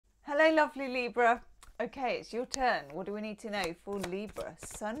Hello, lovely Libra. Okay, it's your turn. What do we need to know for Libra?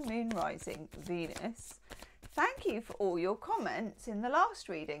 Sun, Moon, Rising, Venus. Thank you for all your comments in the last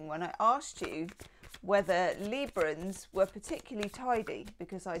reading when I asked you whether Librans were particularly tidy,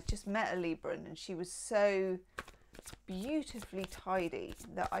 because I just met a Libran and she was so beautifully tidy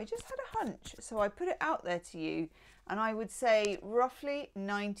that I just had a hunch. So I put it out there to you, and I would say roughly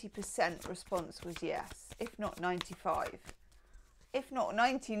 90% response was yes, if not 95. If not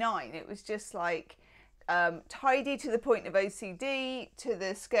 99, it was just like tidy to the point of OCD, to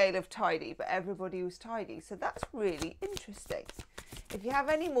the scale of tidy, but everybody was tidy. So that's really interesting. If you have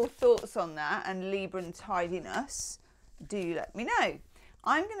any more thoughts on that and Libran tidiness, do let me know.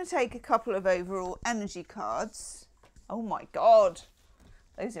 I'm going to take a couple of overall energy cards. Oh my God,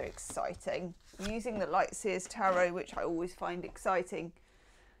 those are exciting. I'm using the Lightseers Tarot, which I always find exciting.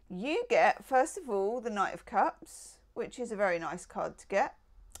 You get, first of all, the Knight of Cups, which is a very nice card to get.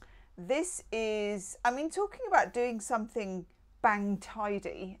 This is, I mean, talking about doing something bang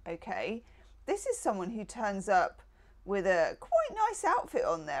tidy, okay? This is someone who turns up with a quite nice outfit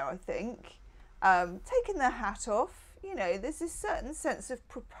on there, I think. Taking their hat off, you know, there's this certain sense of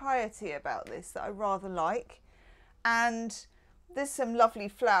propriety about this that I rather like. And there's some lovely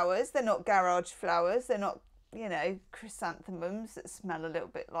flowers. They're not garage flowers. They're not, you know, chrysanthemums that smell a little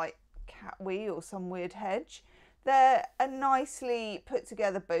bit like cat wee or some weird hedge. They're a nicely put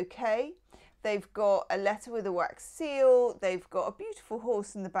together bouquet. They've got a letter with a wax seal. They've got a beautiful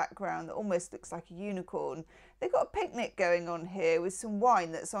horse in the background that almost looks like a unicorn. They've got a picnic going on here with some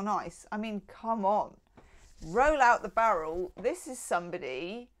wine that's on ice. I mean, come on. Roll out the barrel. This is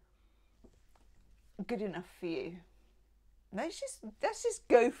somebody good enough for you. Let's just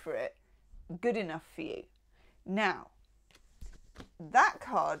go for it. Good enough for you. Now, that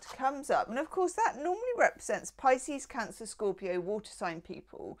card comes up, and of course that normally represents Pisces, Cancer, Scorpio, water sign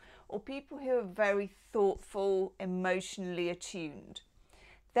people, or people who are very thoughtful, emotionally attuned.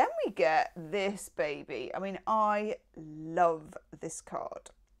 Then we get this baby. I mean, I love this card.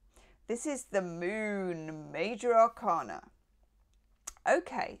 This is the Moon, Major Arcana.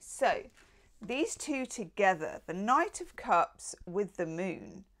 Okay, so these two together, the Knight of Cups with the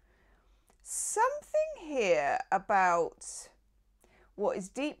Moon. Something here about what is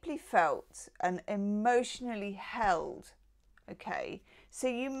deeply felt and emotionally held, okay? So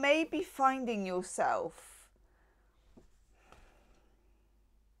you may be finding yourself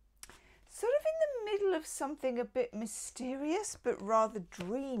sort of in the middle of something a bit mysterious but rather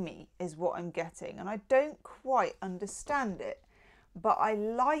dreamy is what I'm getting, and I don't quite understand it, but I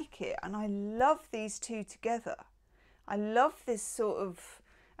like it, and I love these two together. I love this sort of,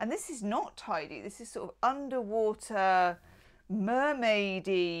 and this is not tidy, this is sort of underwater,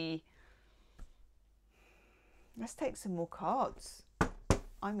 mermaidy. Let's take some more cards.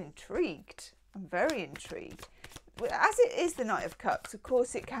 I'm intrigued. I'm very intrigued. As it is the Knight of Cups, of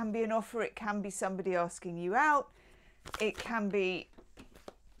course, it can be an offer. It can be somebody asking you out. It can be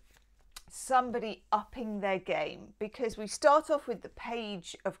somebody upping their game, because we start off with the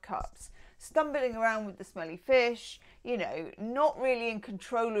Page of Cups, stumbling around with the smelly fish, you know, not really in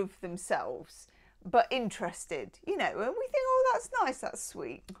control of themselves, but interested, you know, and we think, oh, that's nice, that's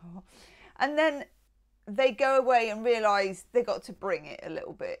sweet. And then they go away and realise they got to bring it a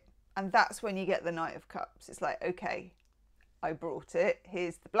little bit. And that's when you get the Knight of Cups. It's like, okay, I brought it.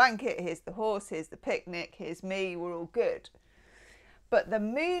 Here's the blanket, here's the horse, here's the picnic, here's me, we're all good. But the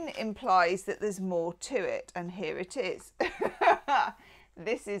Moon implies that there's more to it, and here it is.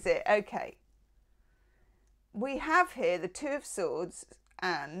 This is it. Okay. We have here the Two of Swords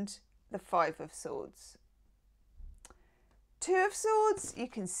and the Five of Swords. Two of Swords, you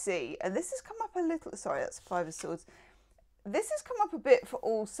can see, and this has come up a little, sorry, that's Five of Swords. This has come up a bit for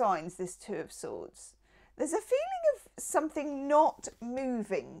all signs, this Two of Swords. There's a feeling of something not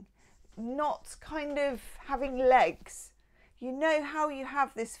moving, not kind of having legs. You know how you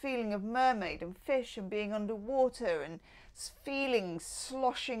have this feeling of mermaid and fish and being underwater and feeling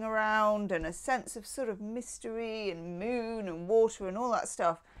sloshing around and a sense of sort of mystery and moon and water and all that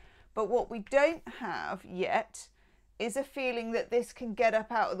stuff. But what we don't have yet is a feeling that this can get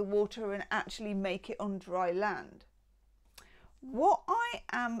up out of the water and actually make it on dry land. What I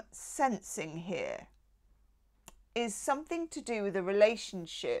am sensing here is something to do with a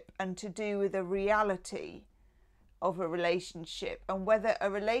relationship and to do with a reality of a relationship, and whether a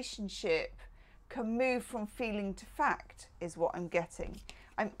relationship can move from feeling to fact is what I'm getting.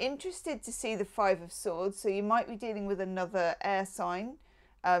 I'm interested to see the Five of Swords, so you might be dealing with another air sign,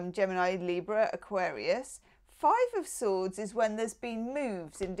 Gemini, Libra, Aquarius. Five of Swords is when there's been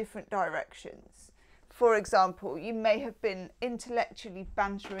moves in different directions. For example, you may have been intellectually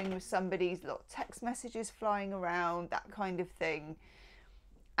bantering with somebody, a lot of text messages flying around, that kind of thing,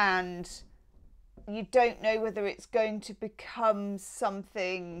 and you don't know whether it's going to become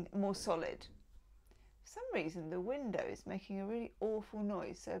something more solid. For some reason, the window is making a really awful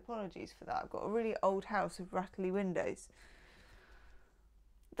noise, so apologies for that. I've got a really old house with rattly windows.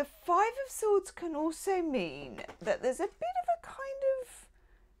 The Five of Swords can also mean that there's a bit of a kind of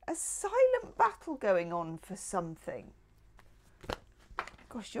a silent battle going on for something.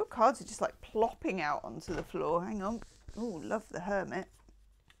 Gosh, your cards are just like plopping out onto the floor. Hang on. Oh, love the Hermit.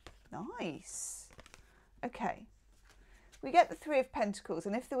 Nice. Okay. We get the Three of Pentacles,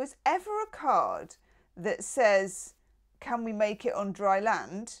 and if there was ever a card that says, can we make it on dry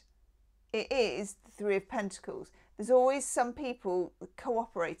land? It is the Three of Pentacles. There's always some people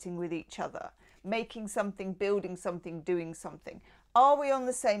cooperating with each other, making something, building something, doing something. Are we on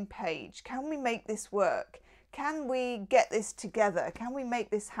the same page? Can we make this work? Can we get this together? Can we make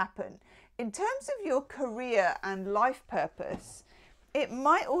this happen? In terms of your career and life purpose, it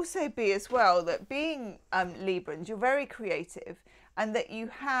might also be as well that being Librans, you're very creative, and that you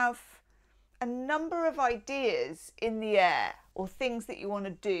have a number of ideas in the air, or things that you want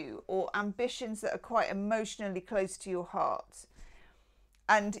to do, or ambitions that are quite emotionally close to your heart.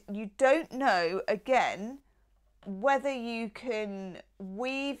 And you don't know, again, whether you can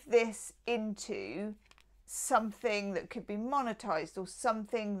weave this into something that could be monetized or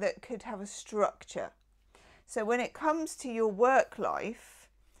something that could have a structure. So when it comes to your work life,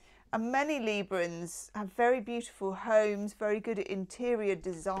 and many Librans have very beautiful homes, very good at interior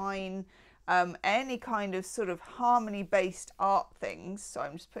design, any kind of sort of harmony-based art things. So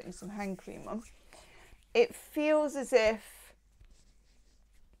I'm just putting some hand cream on. It feels as if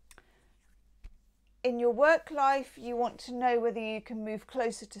in your work life, you want to know whether you can move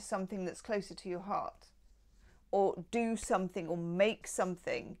closer to something that's closer to your heart, or do something or make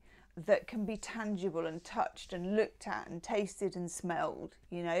something that can be tangible and touched and looked at and tasted and smelled.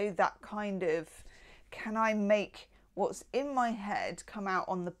 You know, that kind of, can I make what's in my head come out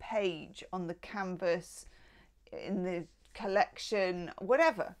on the page, on the canvas, in the collection,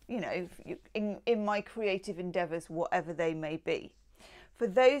 whatever, you know, in my creative endeavours, whatever they may be. For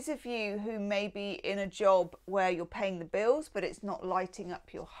those of you who may be in a job where you're paying the bills, but it's not lighting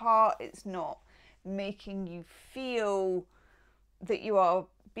up your heart, it's not making you feel that you are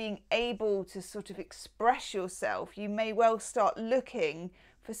being able to sort of express yourself, you may well start looking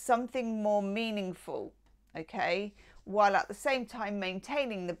for something more meaningful, okay? While at the same time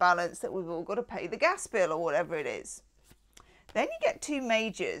maintaining the balance that we've all got to pay the gas bill or whatever it is. Then you get two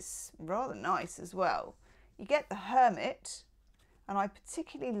majors, rather nice as well. You get the Hermit, and I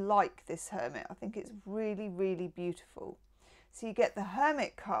particularly like this Hermit. I think it's really, really beautiful. So you get the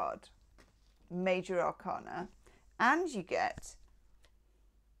Hermit card, Major Arcana, and you get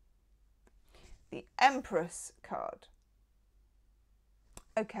the Empress card.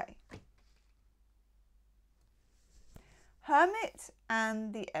 Okay. Hermit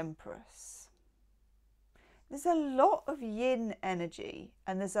and the Empress. There's a lot of yin energy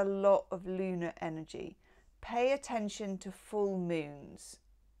and there's a lot of lunar energy. Pay attention to full moons.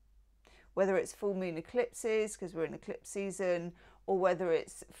 Whether it's full moon eclipses, because we're in eclipse season, or whether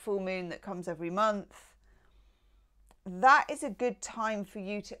it's full moon that comes every month. That is a good time for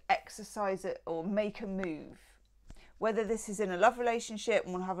you to exercise it or make a move. Whether this is in a love relationship,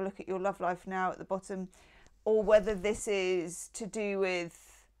 and we'll have a look at your love life now at the bottom, or whether this is to do with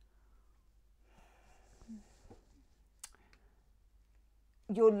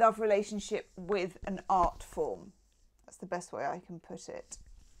your love relationship with an art form. That's the best way I can put it.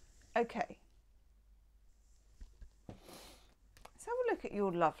 Okay. Let's have a look at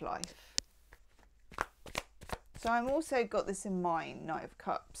your love life. So I'm also got this in mind, Knight of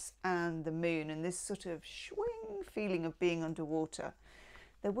Cups and the Moon, and this sort of swing feeling of being underwater.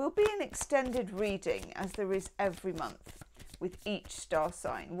 There will be an extended reading, as there is every month, with each star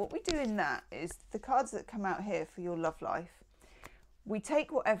sign. What we do in that is the cards that come out here for your love life, we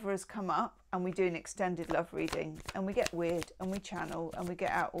take whatever has come up and we do an extended love reading, and we get weird and we channel and we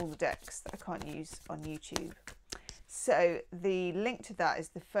get out all the decks that I can't use on YouTube. So the link to that is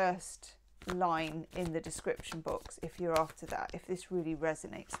the first line in the description box if you're after that, if this really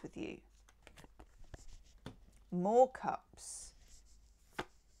resonates with you. More cups.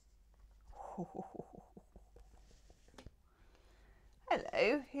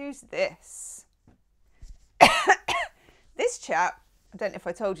 Hello, who's this? This chap, I don't know if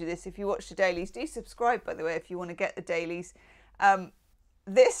I told you this, if you watch the dailies, do subscribe, by the way, if you want to get the dailies.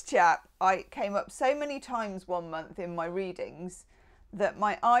 This chap, I came up so many times one month in my readings that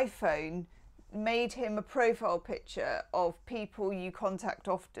my iPhone made him a profile picture of people you contact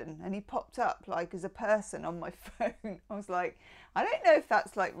often, and he popped up like as a person on my phone. I was like, I don't know if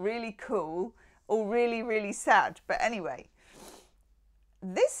that's like really cool or really, really sad, but anyway,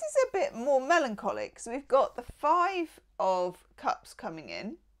 this is a bit more melancholic. So we've got the 5 of Cups coming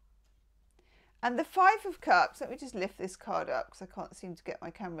in, and the 5 of Cups, let me just lift this card up because I can't seem to get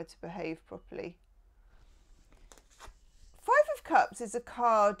my camera to behave properly. 5 of Cups is a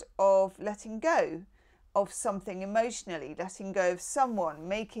card of letting go of something emotionally, letting go of someone,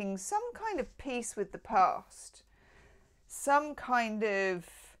 making some kind of peace with the past, some kind of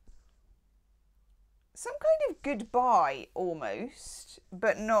goodbye almost,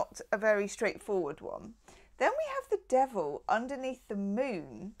 but not a very straightforward one. Then we have the Devil underneath the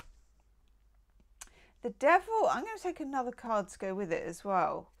Moon. The Devil, I'm going to take another card to go with it as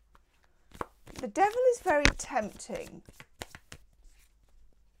well. The Devil is very tempting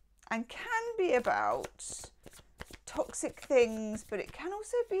and can be about toxic things, but it can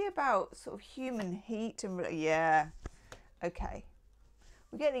also be about sort of human heat and, yeah, okay.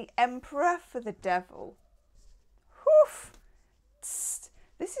 We get the Emperor for the Devil. Whew.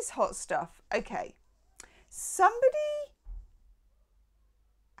 This is hot stuff. Okay. Somebody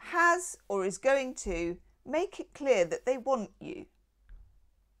has or is going to make it clear that they want you.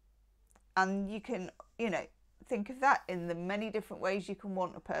 And you can, you know, think of that in the many different ways you can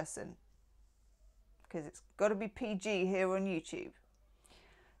want a person, because it's got to be PG here on YouTube.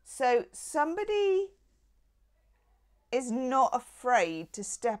 So somebody is not afraid to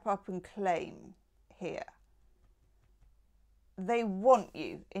step up and claim here. They want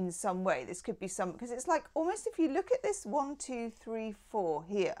you in some way. This could be some, because it's like almost, if you look at this 1, 2, 3, 4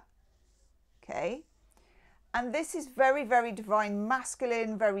 here, okay, and this is very, very divine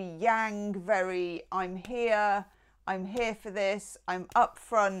masculine, very yang, very I'm here for this, I'm up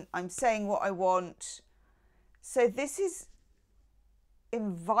front, I'm saying what I want. So this is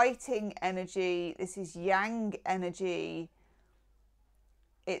inviting energy, this is yang energy.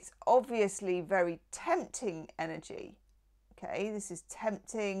 It's obviously very tempting energy. Okay, this is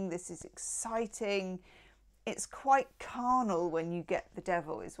tempting, this is exciting. It's quite carnal when you get the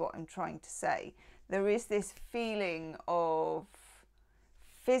Devil, is what I'm trying to say. There is this feeling of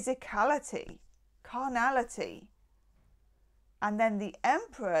physicality, carnality. And then the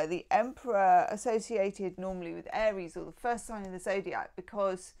Emperor associated normally with Aries, or the first sign of the zodiac,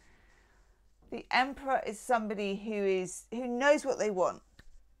 because the Emperor is somebody who knows what they want.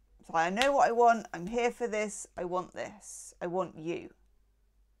 So I know what I want, I'm here for this, I want this, I want you.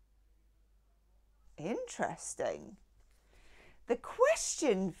 Interesting. The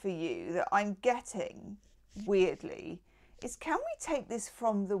question for you that I'm getting, weirdly, is can we take this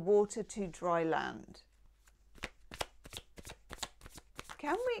from the water to dry land?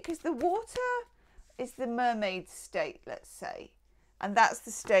 Can we? Because the water is the mermaid state, let's say. And that's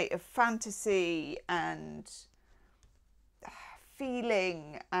the state of fantasy and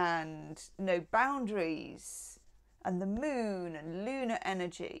feeling and no boundaries, and the moon and lunar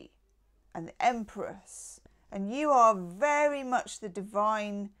energy and the Empress. And you are very much the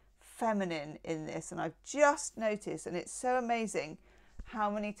divine feminine in this. And I've just noticed, and it's so amazing how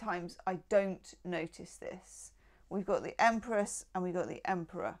many times I don't notice this. We've got the Empress and we've got the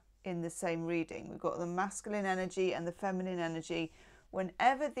Emperor in the same reading. We've got the masculine energy and the feminine energy.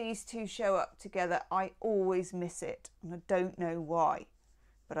 Whenever these two show up together, I always miss it. And I don't know why.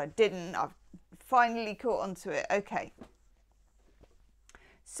 But I didn't. I've finally caught onto it. Okay.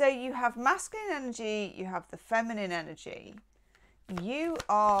 So you have masculine energy, you have the feminine energy. You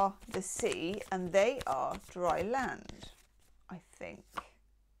are the sea and they are dry land, I think.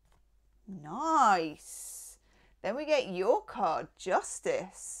 Nice. Then we get your card,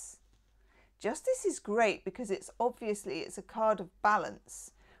 Justice. Justice is great because it's a card of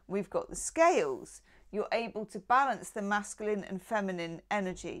balance. We've got the scales. You're able to balance the masculine and feminine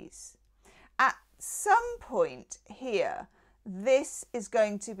energies. At some point here, this is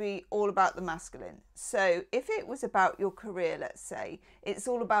going to be all about the masculine. So if it was about your career, let's say, it's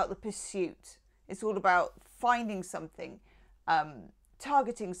all about the pursuit. It's all about finding something,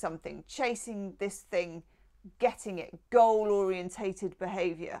 targeting something, chasing this thing, getting it, goal-orientated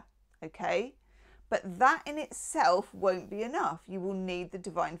behavior, okay? But that in itself won't be enough. You will need the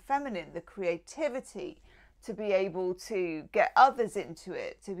divine feminine, the creativity, to be able to get others into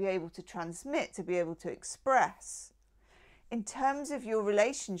it, to be able to transmit, to be able to express. In terms of your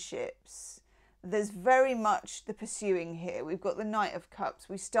relationships, there's very much the pursuing here. We've got the Knight of Cups.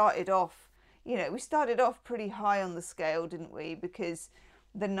 We started off, pretty high on the scale, didn't we? Because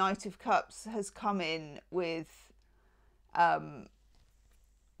the Knight of Cups has come in with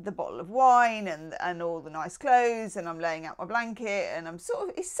the bottle of wine and all the nice clothes, and I'm laying out my blanket, and I'm sort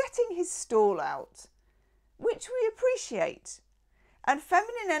of, he's setting his stall out, which we appreciate. And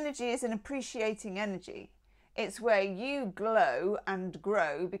feminine energy is an appreciating energy. It's where you glow and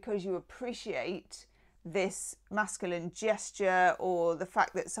grow because you appreciate this masculine gesture or the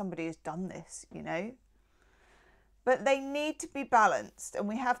fact that somebody has done this, you know. But they need to be balanced, and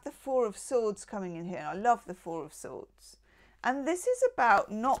we have the Four of Swords coming in here, and I love the Four of Swords. And this is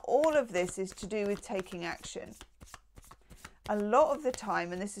about, not all of this is to do with taking action. A lot of the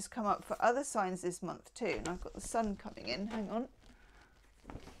time, and this has come up for other signs this month too, and I've got the sun coming in, hang on.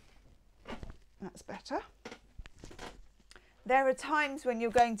 That's better. There are times when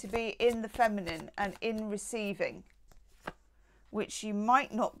you're going to be in the feminine and in receiving, which you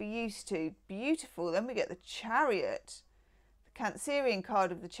might not be used to. Beautiful. Then we get the Chariot. Cancerian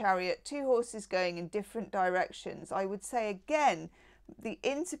card of the Chariot, two horses going in different directions. I would say again, the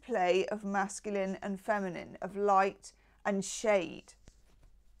interplay of masculine and feminine, of light and shade.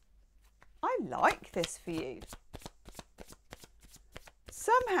 I like this for you.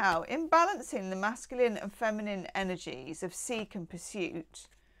 Somehow, in balancing the masculine and feminine energies of seek and pursuit,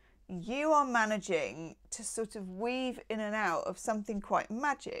 you are managing to sort of weave in and out of something quite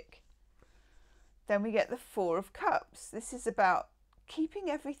magic. Then we get the Four of Cups. This is about keeping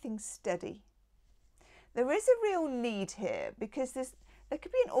everything steady. There is a real need here because there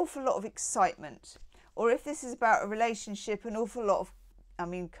could be an awful lot of excitement. Or if this is about a relationship, an awful lot of, I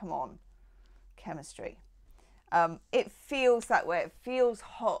mean, come on, chemistry. It feels that way. It feels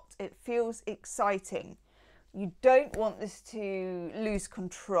hot. It feels exciting. You don't want this to lose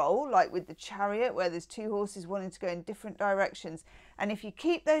control, like with the Chariot, where there's two horses wanting to go in different directions. And if you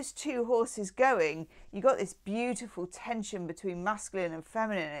keep those two horses going, you got this beautiful tension between masculine and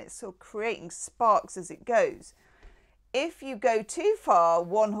feminine, and it's sort of creating sparks as it goes. If you go too far,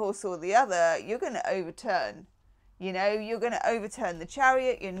 one horse or the other, you're going to overturn. You know, you're going to overturn the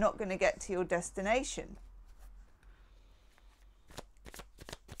Chariot. You're not going to get to your destination.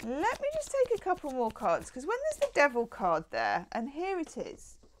 Let me just take a couple more cards, because when there's the Devil card there, and here it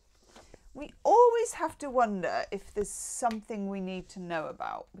is, we always have to wonder if there's something we need to know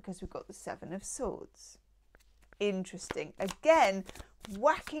about, because we've got the Seven of Swords. Interesting. Again,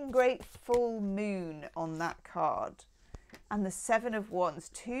 whacking great full moon on that card. And the Seven of Wands,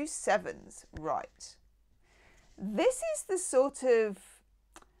 two sevens, right. This is the sort of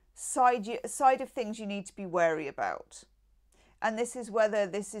side of things you need to be wary about. And this is whether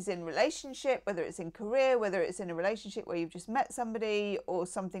this is in relationship, whether it's in career, whether it's in a relationship where you've just met somebody, or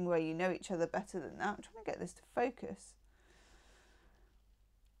something where you know each other better than that. I'm trying to get this to focus.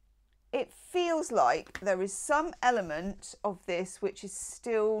 It feels like there is some element of this which is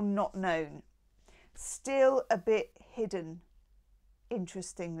still not known, still a bit hidden,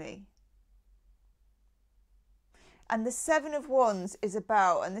 interestingly. And the Seven of Wands is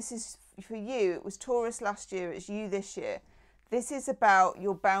about, and this is for you, it was Taurus last year, it's you this year. This is about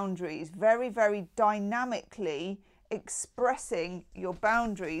your boundaries, very, very dynamically expressing your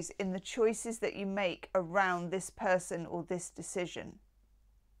boundaries in the choices that you make around this person or this decision.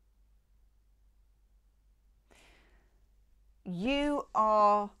 You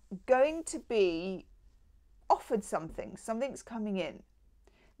are going to be offered something, something's coming in.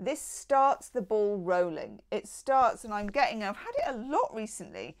 This starts the ball rolling. It starts, and I've had it a lot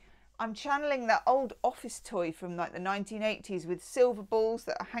recently. I'm channeling that old office toy from like the 1980s with silver balls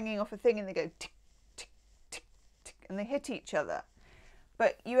that are hanging off a thing, and they go tick, tick, tick, tick, and they hit each other.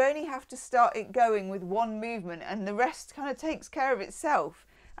 But you only have to start it going with one movement, and the rest kind of takes care of itself.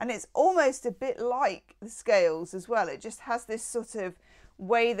 And it's almost a bit like the scales as well. It just has this sort of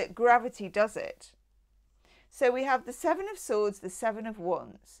way that gravity does it. So we have the Seven of Swords, the Seven of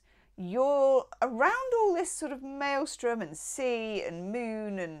Wands. You're around all this sort of maelstrom and sea and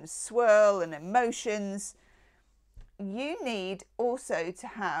moon and swirl and emotions. You need also to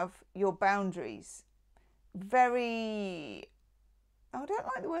have your boundaries very, I don't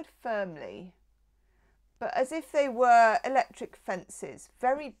like the word firmly, but as if they were electric fences,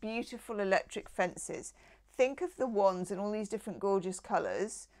 very beautiful electric fences. Think of the wands and all these different gorgeous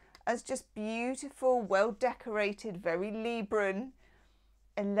colours as just beautiful, well decorated, very Libran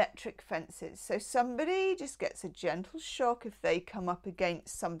electric fences. So somebody just gets a gentle shock if they come up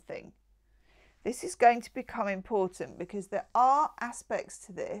against something. This is going to become important because there are aspects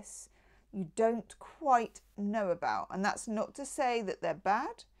to this you don't quite know about. And that's not to say that they're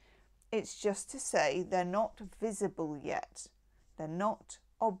bad. It's just to say they're not visible yet. They're not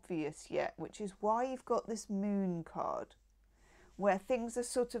obvious yet, which is why you've got this moon card, where things are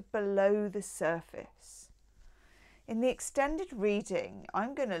sort of below the surface. In the extended reading,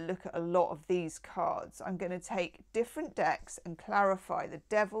 I'm going to look at a lot of these cards. I'm going to take different decks and clarify the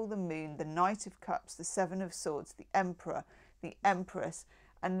Devil, the Moon, the Knight of Cups, the Seven of Swords, the Emperor, the Empress,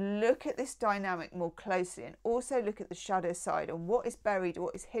 and look at this dynamic more closely, and also look at the shadow side and what is buried,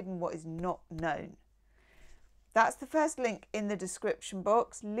 what is hidden, what is not known. That's the first link in the description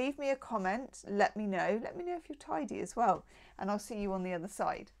box. Leave me a comment, let me know if you're tidy as well, and I'll see you on the other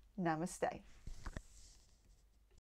side. Namaste.